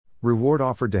Reward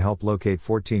offered to help locate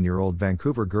 14-year-old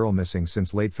Vancouver girl missing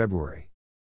since late February.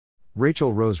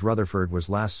 Rachel Rose Rutherford was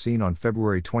last seen on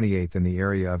February 28 in the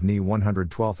area of NE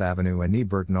 112th Avenue and NE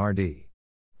Burton RD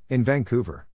in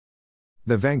Vancouver.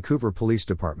 The Vancouver Police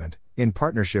Department, in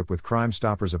partnership with Crime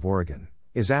Stoppers of Oregon,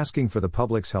 is asking for the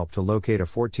public's help to locate a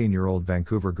 14-year-old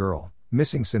Vancouver girl,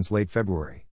 missing since late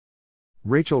February.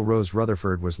 Rachel Rose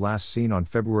Rutherford was last seen on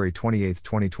February 28,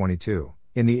 2022,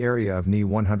 in the area of NE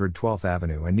 112th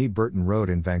Avenue and NE Burton Road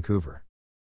in Vancouver.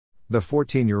 The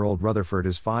 14-year-old Rutherford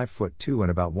is 5'2" and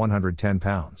about 110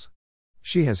 pounds.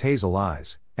 She has hazel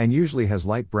eyes, and usually has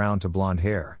light brown to blonde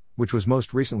hair, which was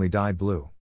most recently dyed blue.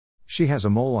 She has a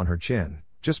mole on her chin,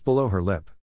 just below her lip.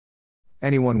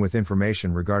 Anyone with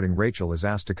information regarding Rachel is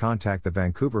asked to contact the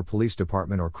Vancouver Police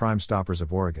Department or Crime Stoppers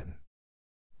of Oregon.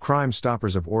 Crime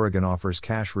Stoppers of Oregon offers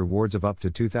cash rewards of up to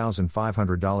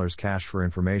 $2,500 cash for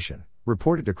information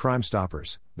reported to Crime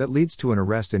Stoppers that leads to an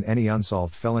arrest in any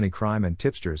unsolved felony crime, and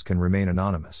tipsters can remain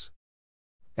anonymous.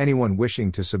 Anyone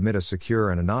wishing to submit a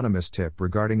secure and anonymous tip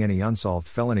regarding any unsolved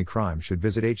felony crime should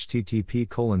visit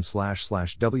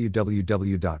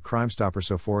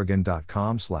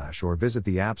http://www.crimestoppersoforegon.com/ or visit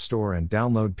the App Store and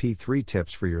download P3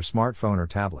 tips for your smartphone or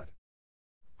tablet.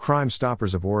 Crime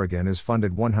Stoppers of Oregon is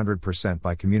funded 100%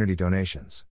 by community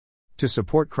donations. To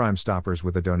support Crime Stoppers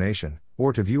with a donation,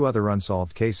 or to view other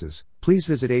unsolved cases, please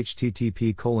visit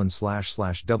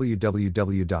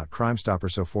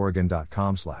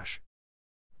http://www.crimestoppersoforegon.com/.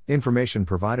 Information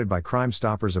provided by Crime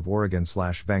Stoppers of Oregon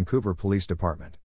 / Vancouver Police Department.